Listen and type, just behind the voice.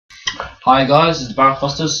Hi guys, it's the Barrack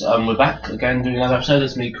Fosters. We're back again doing another episode.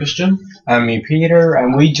 It's me, Christian. And me, Peter,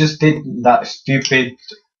 and we just did that stupid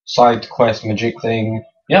side quest magic thing.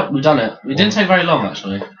 Yep, we've done it. It didn't take very long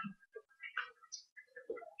actually.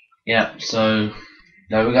 Yeah, so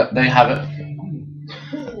there you have it.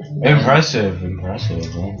 Impressive. You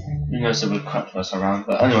know, so we've crapped us around,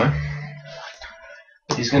 but anyway,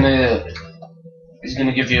 he's gonna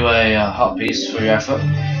give you a heart piece for your effort.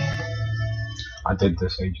 I did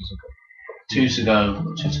this ages ago. Two to go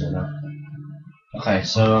now. Okay,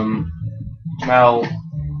 so now you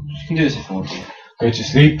can do this if you want to. Go to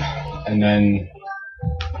sleep and then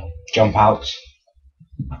jump out.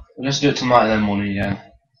 Let's do it tonight and then morning again.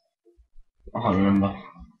 I can't remember.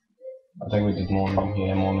 I think we did morning.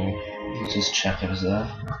 Yeah, morning. Let's just check if it's there.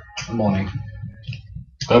 Morning.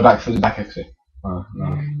 Go back through the back exit. Oh,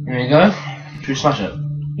 no. There you go. Should we smash it?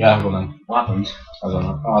 Yeah, go on then. What happened? I don't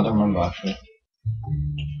know. Oh, I don't remember actually.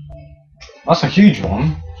 That's a huge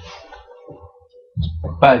one.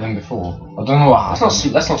 Better than before. I don't know what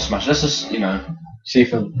happened. Let's not smash it. Let's just, you know, see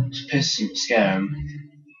if it piss and scare him.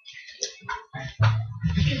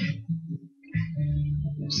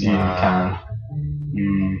 See if we can.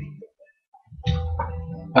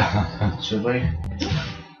 Should we?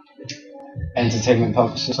 Entertainment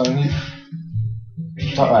purposes only.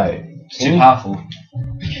 Is that right? It's too powerful.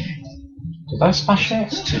 Did I smash it?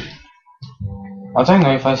 It's too. I don't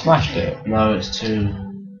know if I smashed it. No, it's too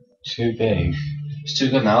big. It's too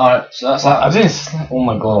good now. Alright, so that's that. I didn't. Oh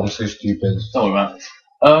my god, I'm so stupid. Don't worry about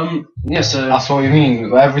it. Yeah, so that's what you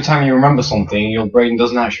mean. Every time you remember something, your brain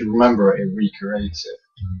doesn't actually remember it; it recreates it.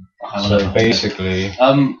 So basically,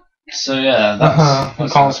 so yeah, that's. You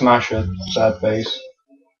can't smash it. Sad face.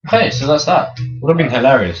 Okay, so that's that. Would have been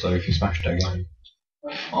hilarious though if you smashed it again.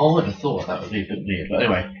 I would have thought that would be a bit weird, but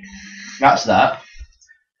anyway, that's that.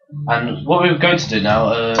 And what we're going to do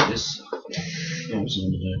now is. What was I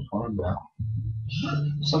going to do? I don't know.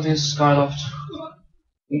 Something is Skyloft.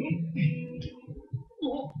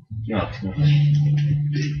 No.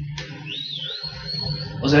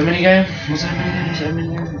 Was there a minigame? Was there a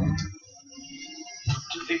minigame? I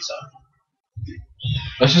don't think so.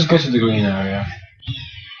 Let's just go to the green area.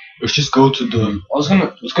 Let's just go to the. Let's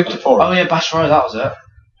go to Faron. Oh yeah, Bash Row, that was it.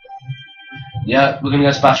 Yeah, we're gonna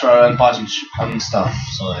go to Bash Row and buy some stuff.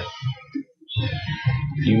 Sorry.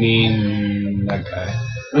 You mean that guy?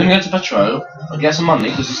 We're gonna go to Bash Row and get some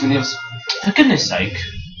money because he's gonna give us. For goodness sake.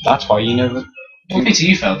 That's why you never. Well, Peter,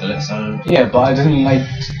 you failed at it, so. Yeah, but I didn't like.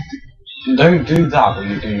 Don't do that when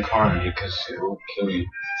you're doing currently because it will kill you.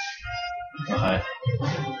 Okay.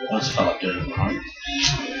 I just felt like doing it, right?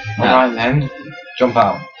 Alright then. Jump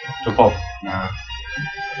out. Jump off. Nah.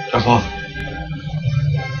 Jump off.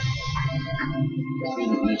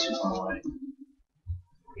 You're too far away.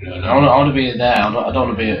 I want to be there. I don't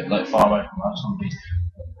want to be like far away from that. I just want to be.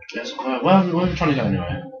 Yes, where are we trying to go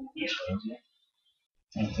anyway?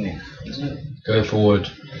 I think. Isn't it? Go forward.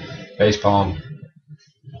 Base palm.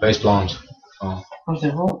 Base plant. Oh. I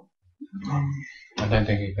think what? I don't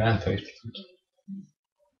think you can face plant.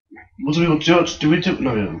 What do we want to do? Do we do?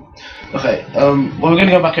 No, we don't. Okay. Well, we're going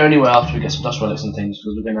to go back here anyway after we get some dust relics and things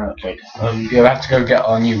because we're going to. Okay. You have to go get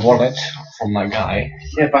our new wallet from that guy.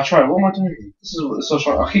 Yeah, but try. What am I doing? This is what's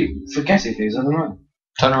right. I keep forgetting things. I don't know.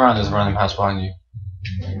 Turn around. There's a random house behind you.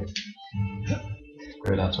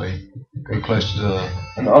 Go that way. Go close to the.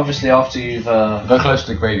 And obviously after you've. Go close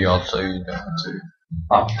to the graveyard so you don't have to.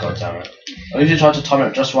 Oh god damn it! I usually try to time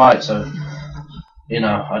it just right so. You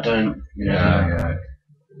know, I don't. Yeah.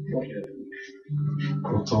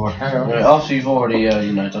 Anyway, after you've already,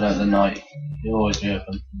 you know, done it at the night, you'll always be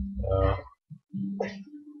open.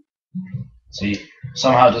 See,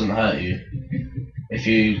 somehow it doesn't hurt you if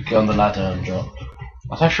you get on the ladder and drop.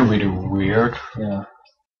 That's actually really weird. Yeah.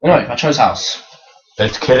 Anyway, Batro's house.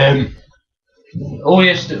 Let's kill him. All you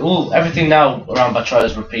have to do, everything now around Batro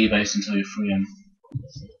is repeat based until you free him.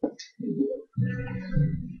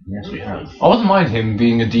 Yes, we have. I wouldn't mind him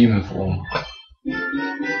being a demon form.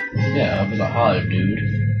 Yeah, I'd be like, hi, dude.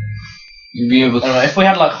 You'd be able to. Anyway, if we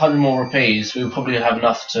had like 100 more rupees, we would probably have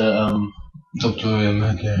enough to talk to him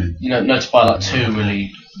again. You know, to buy like 2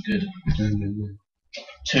 really good,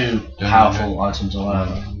 2 powerful items or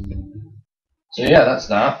whatever. So yeah, that's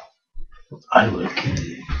that. I will kill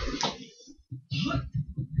you.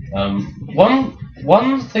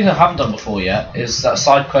 One thing I haven't done before yet is that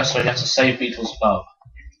side quest where you have to save Beetle's pub.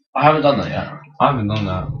 I haven't done that yet. I haven't done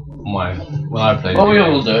that. When I played. Well, we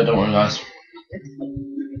all do it. Don't worry, guys.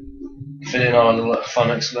 Fit in our little fun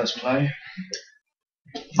let's play.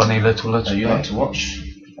 Funny little let's play. You like to watch,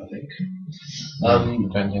 I think.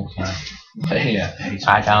 Don't think so. Yeah,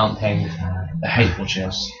 I don't think so. I hate watching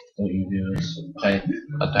us. for you viewers. Okay.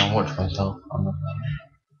 I don't watch myself. I'm not.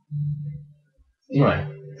 Anyway.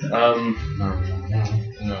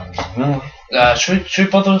 No. Should we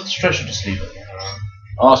bother with the stretch or just leave it?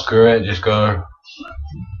 Oh, screw it, just go.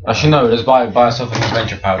 Actually, no, just buy yourself an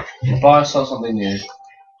adventure pouch. Buy ourselves something new.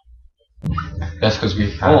 That's because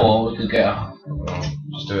we can. Or we could get a.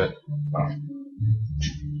 Just do it.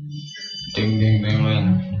 Ding ding ding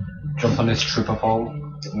ding. Jump on this triple pole.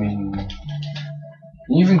 I mean, can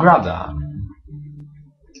you even grab that?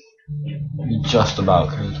 You just about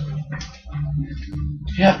could.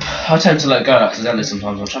 Yep, I tend to let go accidentally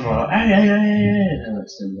sometimes. I'm trying to like, hey, and I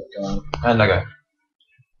still let go. And let go.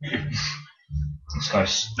 This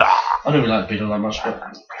guy's. I don't really like Beetle that much, but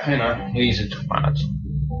you know. He's a twat.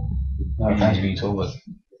 No offense, Beetle, but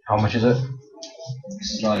how much is it?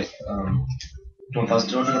 This is like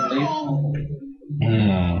 1,200, I believe.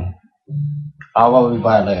 How about we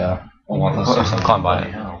buy it later? Or 1,600. I can't buy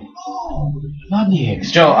it. Bloody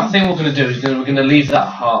Joe, I think what we're gonna do is we're gonna leave that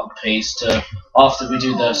heart piece to after we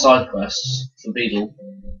do the side quests for Beetle.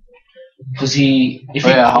 Because if you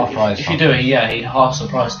do it, yeah, he halves the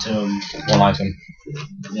price to one item.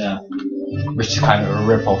 Yeah. Which is kind of a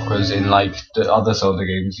rip off because in like the other Zelda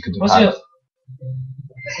games you could have had.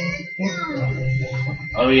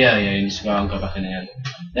 Oh yeah, you need to go and go back in again.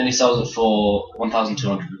 Then he sells it for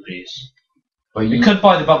 1,200 rupees. But you could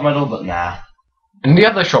buy the bug medal, but nah. In the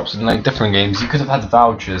other shops in like different games, you could have had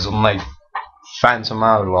vouchers on like Phantom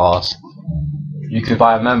Hourglass. You could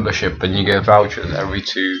buy a membership and you get vouchers every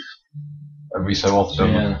so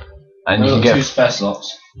often. Yeah. And you can get 2 spare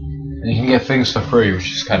slots. And you can get things for free,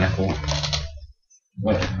 which is kind of cool.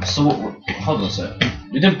 Wait, so hold on a sec.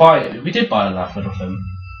 We did buy a life medal for him.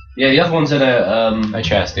 Yeah, the other one's in a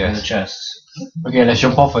chest, yes. In a chest. Okay, let's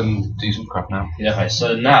jump off and do some crap now. Yeah, okay,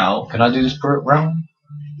 so now can I do this per round?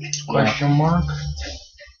 Question mark?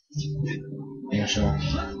 Yeah, sure.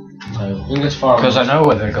 So we can get far. Because I know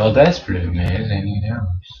where the goddess bloom is, and you know.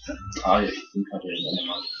 Oh, yeah, you can do it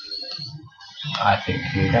anyway. I think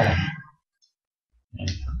you can.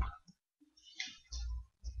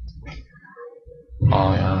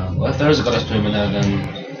 Oh yeah. Well, if there is a goddess bloom in there, then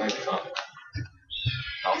thank you for that.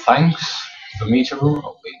 Oh, thanks for me to rule.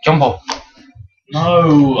 Oh, wait, jump off.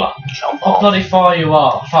 No! Jump off. How bloody far you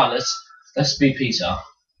are. Fine, let's be Peter.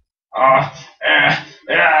 5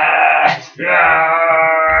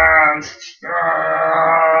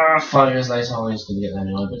 years later, I'm always gonna get there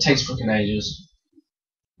anyway, but it takes fucking ages.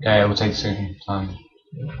 Yeah, it will take some time.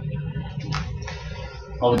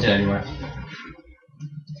 Oh, we did anyway.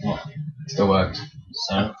 What? Still worked.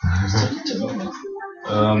 So?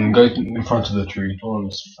 Go in front of the tree.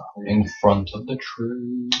 In front of the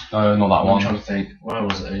tree. No, not that one. I'm trying to think. Where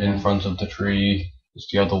was it again? In front of the tree. It's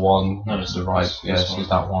the other one. No, it's the right. Yes, it's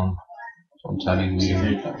that one. I'm telling you.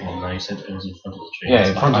 No, you said it was in front of the tree. Yeah,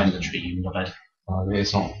 in front of the tree, you knobhead.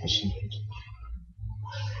 It's not.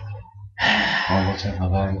 Oh, whatever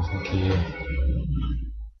then. Thank you.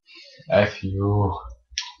 F you.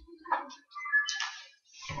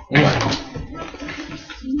 Anyway.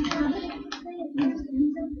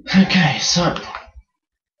 Okay, so.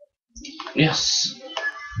 Yes,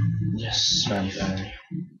 smelly fairy.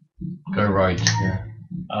 Go right. Yeah.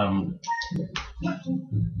 I'm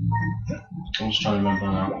just trying to remember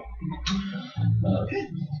now.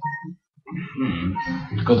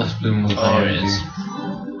 Goddess bloom was there it is.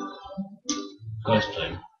 Goddess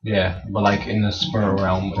bloom. Yeah, but like in the spirit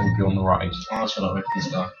realm, it would be on the right. Oh, that's what I reckon this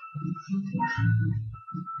guy.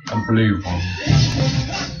 A blue one.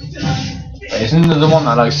 But isn't it the one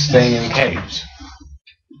that likes staying in caves?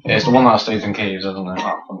 Yeah, it's the one that stays in caves, isn't it?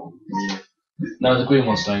 Oh, come on. No, the green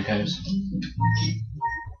one's stone caves.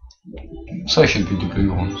 So it should be the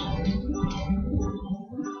blue ones.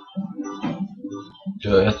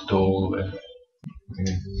 Just all the way.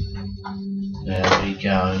 Okay. There we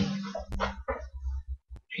go.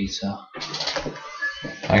 Peter.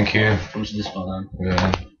 Thank you. Come to this one then.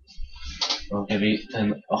 Yeah. I'll give you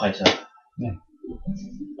 10. Okay, sir. Yeah.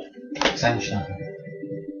 Extension.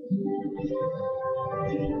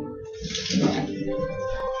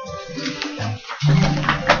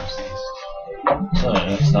 So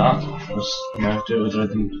that's that. Just, you know, do it with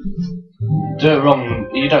rhythm. Do it wrong.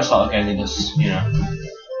 You don't start again. You just, you know.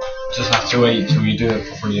 Just have to wait till you do it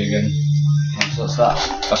properly again. So that's that.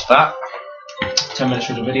 That's that. 10 minutes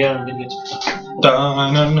for the video and video.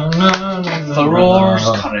 For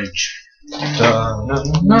Faron's courage. That's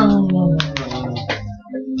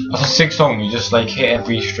a sick song. You just like hit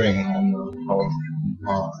every string on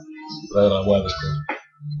the whatever it's called.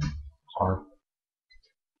 Hard.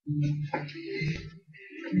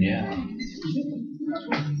 Yeah.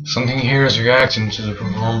 Something here is reacting to the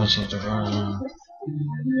performance of the Faron.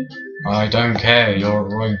 I don't care, you're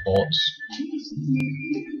robots.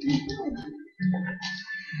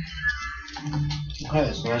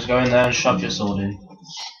 Okay, so let's go in there and shove your sword in.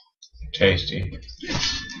 Tasty.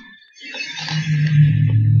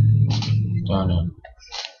 Dun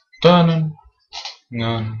dun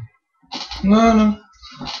no. No.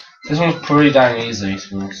 This one's pretty dang easy, to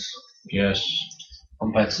be honest, Yes.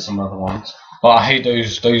 compared to some other ones. But I hate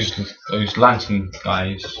those lantern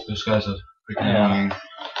guys. Those guys are freaking annoying.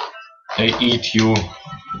 They eat you.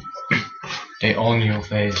 They own your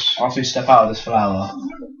face. After you step out of this flower,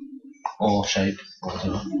 or shape, or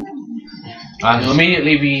whatever, And you'll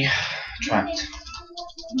immediately be trapped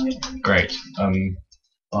great.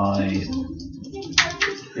 by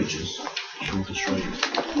creatures which will destroy you.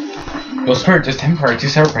 Your spirit is temporary to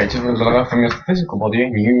separate from your physical body,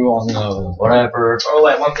 and you on whatever. Oh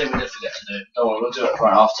wait, one thing we did forget to do. Don't worry, we'll do it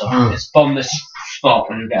right after. It's bomb this spot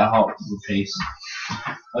and you get a heart piece.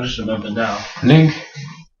 I just remembered now. Link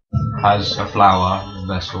has a flower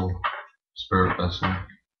vessel, spirit vessel.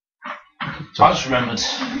 I just remembered.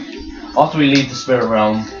 After we leave the spirit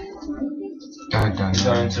realm, Dun, we're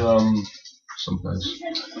going to someplace.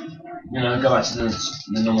 go back to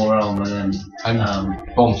the normal realm and then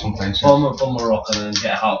Bomb someplace. bomb a rock and then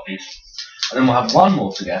get a heart piece. And then we'll have one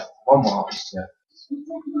more heart piece to get.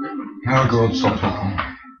 Oh god, stop talking.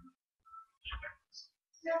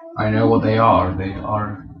 I know what they are. They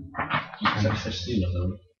are 15 of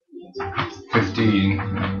them. 15.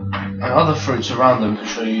 And other fruits around them can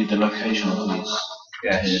show you the location of these.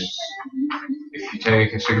 Yes. If you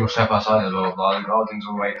take a single step outside the blah blah, the guardians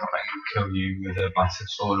will wake up and kill you with a massive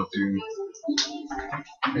sword of doom.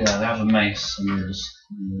 Yeah, they have a mace and yours.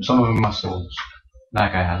 Some of them are swords.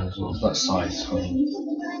 That guy has a sword. That size.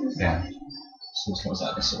 Yeah. So it's not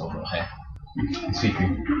exactly sword, but hey.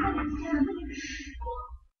 Secret.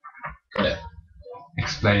 Got it.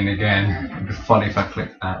 Explain again. It'd be funny if I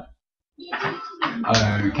clicked that.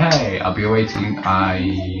 Okay, I'll be waiting.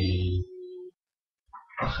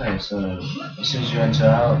 Okay, so as soon as you enter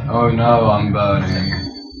out, Oh no, I'm burning.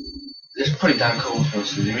 it's pretty damn cool to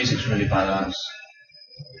us. The music's really badass.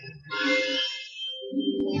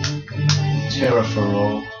 Tira for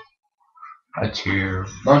all. A tear.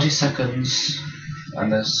 90 seconds,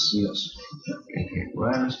 and there's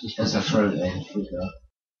Where is this? there's a fruit there.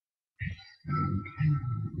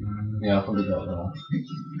 Yeah, I'll probably go there.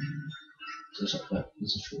 There's a fruit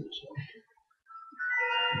as well.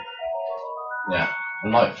 Yeah, a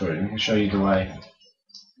light fruit. I can show you the way.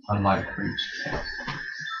 I like fruits.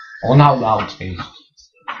 Oh, not loud taste.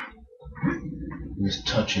 Just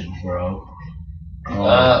touch it, bro.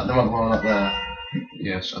 Oh. There might be one up there.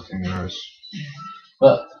 Yes, I think there is.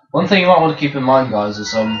 But one thing you might want to keep in mind, guys,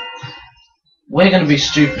 is we're going to be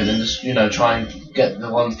stupid and just try and get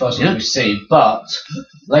the one first one we see. But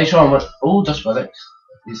later on, dust relic.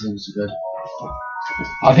 These things are good.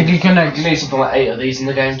 I think you connect. You need something like 8 of these in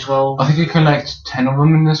the game. 12. I think you collect 10 of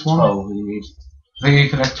them in this one. 12 you need. I think you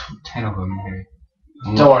collect 10 of them here.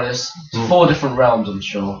 Don't worry, there's 4 different realms. I'm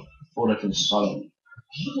sure 4 different silent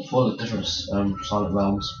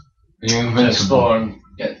realms. You're To invincible. explore and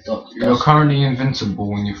get dust. You're currently invincible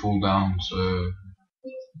when you fall down, so.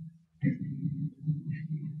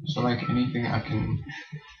 So, like anything I can.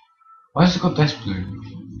 Why has it got this blue?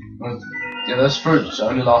 Yeah, those fruits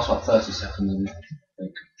only last like 30 seconds. I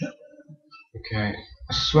think. Okay.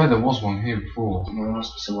 I swear there was one here before. There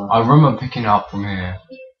must be somewhere. I remember picking it up from here.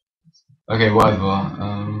 Okay,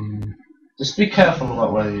 whatever. Just be careful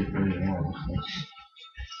about where you are.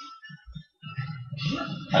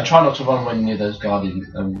 I try not to run when near those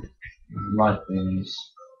guardian light beams.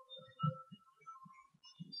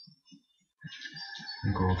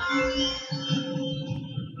 God.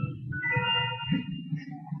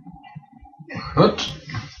 What?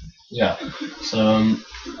 Yeah. So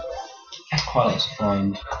quite a lot to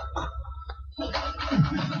find.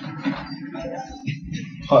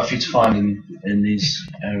 Quite a few to find in these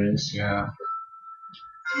areas. Yeah.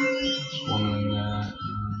 There's one in there.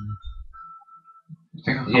 I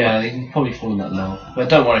think I Yeah, they can probably fall in that now. But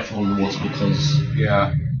don't worry if you fall in the water because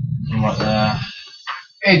Yeah. I'm right there.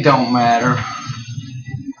 It don't matter.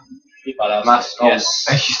 Yes.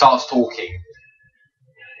 And she starts talking.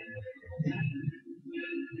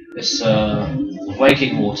 It's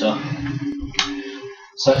waking water.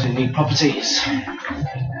 Certainly need properties.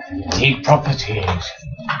 Need properties.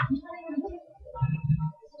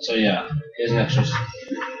 So yeah, here's an extra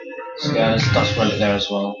scan. There's a dust relic there as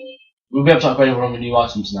well. We'll be able to upgrade one of the new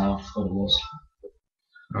items now. I forgot it was.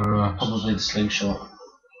 Probably the slingshot.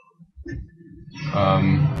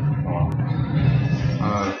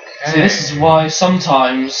 See, this is why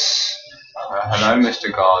sometimes. Hello,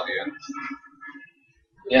 Mr. Guardian.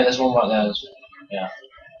 Yeah, there's one right there. Yeah.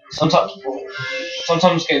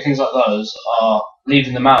 Sometimes getting things like those are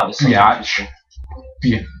leaving them out. Is useful.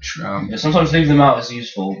 Yeah. Sometimes leaving them out is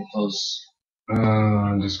useful because.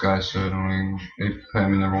 This guy's so annoying. They put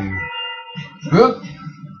him in the wrong.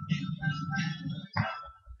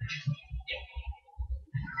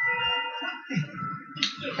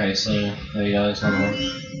 Okay, so there you go. There's another one.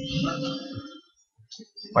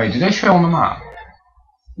 Wait, did they show on the map?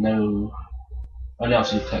 No. Only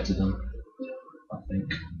after you've collected them. I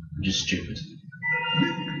think. Which is stupid.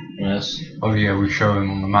 Yes. Oh yeah, we show them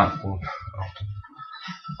on the map.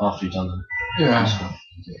 After you've done them. Yeah.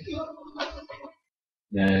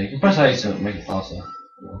 Yeah, you can press A to make it faster.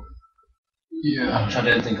 Yeah. Which I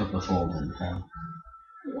didn't think of before, but you can.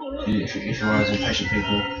 If you're one of those impatient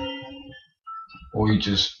people. Or you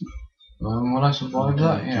just. Will I survive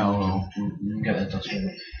that? Yeah, I will. You can get that dust with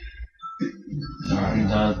it. And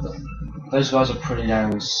those guys are pretty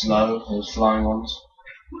damn slow, those flying ones.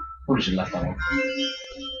 Probably should have left that one.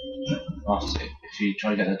 After, if you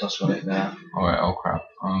try to get the dust relic there. Oh wait, oh crap.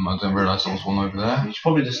 I didn't realise there was one over there. You should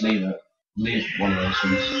probably just leave it. Leave one of those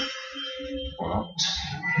ones. Or not.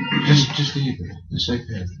 Just leave it. It's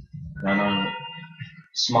okay. I know.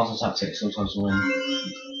 Smarter tactics sometimes win.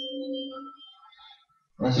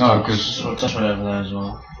 No, because dust right over there as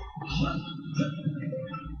well.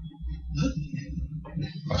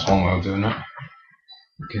 That's one way of doing it.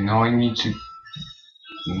 Okay, now I need to.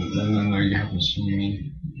 No, you haven't seen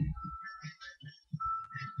me.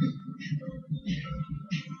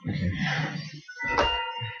 Okay.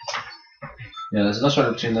 Yeah, there's a dust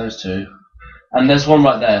right between those two. And there's one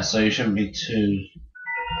right there, so you shouldn't be too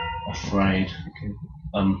afraid. Okay.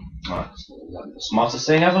 Right, the smartest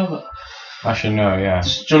thing ever? But Actually, no, yeah. do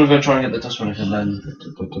you want to go try and get the dust relic and then.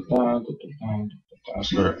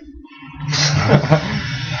 Screw it.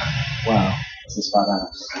 Wow, this is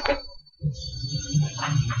badass.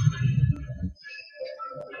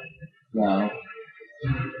 Now.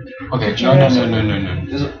 Okay, no.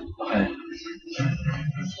 Okay.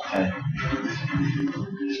 Okay.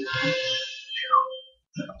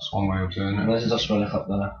 That's one way of doing And it. there's a dust relic up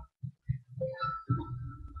there.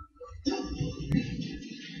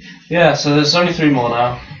 Yeah, so there's only 3 more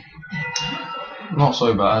now. Not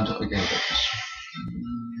so bad. Okay,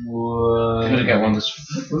 You're gonna get one this.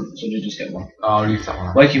 So you just get one. I'll leave that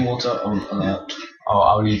one. Waking water on alert. Oh,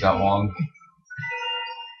 I'll leave that one.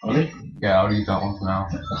 Really? Yeah, I'll leave that one for now.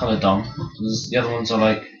 They're kind of dumb. The other ones are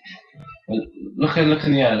like. Look in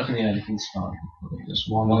the air. Look in the air. Looking smart. Just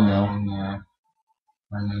one One there, now. one there.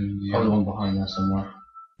 And then the Other one behind there somewhere.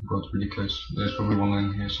 got really close. There's probably one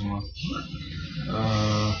in here somewhere.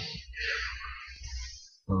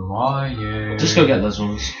 Where are you? Just go get those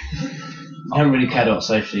ones. I haven't really cared about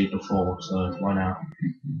safety before, so why now?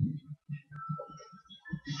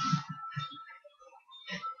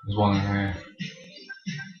 There's one in here.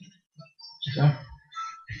 So,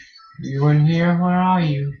 you in here? Where are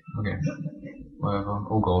you? Okay. Whatever.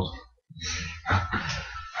 Oh god.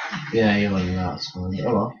 Yeah, you're like that. It's fine.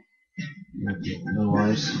 Oh well. No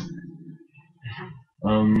worries.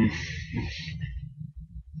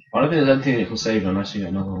 I don't think there's anything that can save it unless you get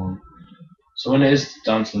another one. So when it is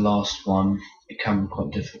down to the last one, it can be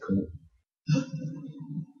quite difficult.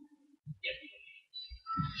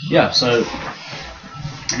 Yeah, so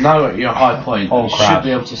now at your high point, you should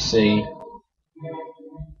be able to see.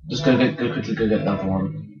 Just go quickly go get the other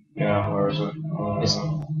one. Yeah, where is it?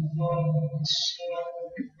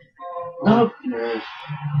 No.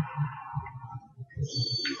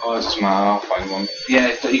 Oh, it doesn't matter, I'll find one. Yeah,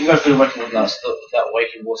 you can go through the waking water. That's that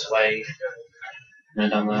waking waterway. You know,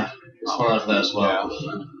 down there. There's one over there as well.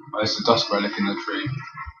 Yeah. Oh, there's a dust relic in the tree.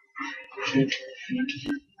 Shoot.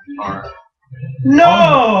 Alright.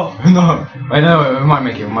 No! Oh, no! Wait, no, we might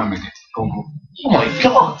make it, Go on. Oh my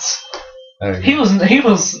god! He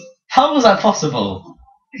was. How was that possible?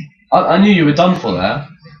 I knew you were done for there.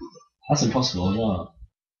 That's impossible as well.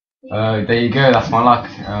 There you go, that's my luck.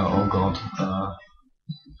 Oh god.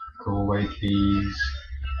 Go away, please.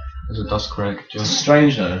 There's a dust relic. It's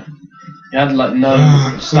strange though. You had like no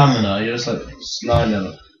stamina, you're just like sliding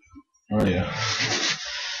it. Oh yeah.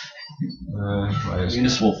 You can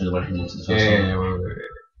just walk through the waking water the first time. Yeah, wait.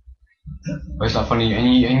 But is that funny?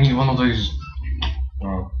 Any one of those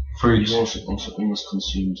fruits? You also almost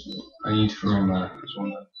consumed. I need fruit in there. There's one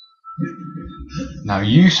there. Now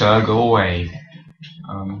you, sir, go away.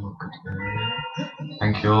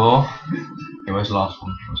 Thank you. Okay, where's the last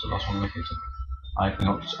one? Where's the last one located?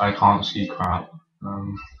 I can't see crap.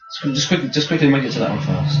 Just quickly make it to that one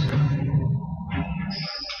first.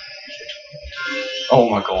 Oh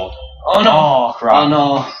my god. Oh no! Oh crap. Oh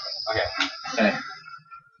no! Okay. Okay.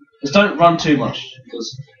 Just don't run too much,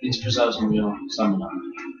 because you need to preserve some of your stamina.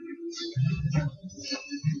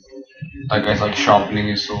 That guy's like sharpening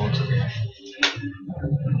his sword.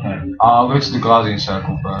 Okay. I'll go to the gliding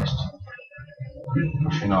circle first.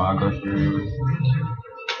 Actually no, I'll go through...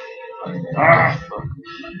 Ah!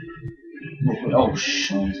 Oh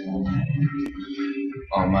shit.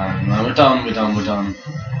 Oh man, we're done.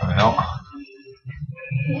 No.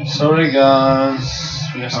 Sorry guys,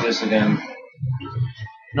 we have to do this again.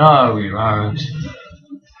 No, we won't.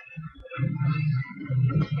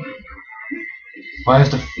 Where's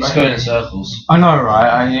the... Let's go in circles. I know, right?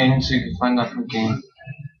 I need to find that freaking...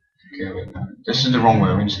 Okay, wait, no. This is the wrong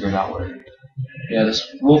way, we need to go that way. Yeah,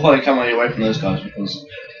 we'll probably come away from those guys because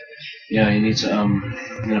yeah, you need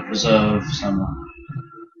to preserve stamina.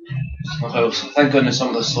 Okay, so thank goodness some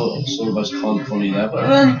of the sort of us can't follow you there, but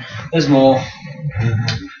then there's more.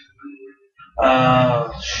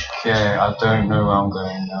 Okay, I don't know where I'm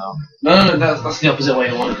going now. No, that's the opposite way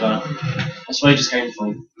you want to go. That's where you just came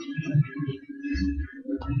from.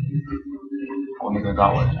 I want to go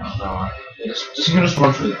that way now, don't I? Yeah, you can just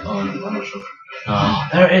run through it. Oh, I'm not sure. No.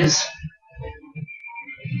 There it is!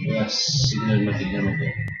 Yes, you can make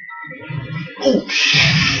it. Oh shit!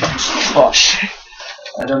 Oh shit!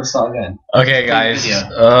 I don't start again. Okay guys,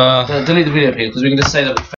 Delete the video, Peter, because we can just say that we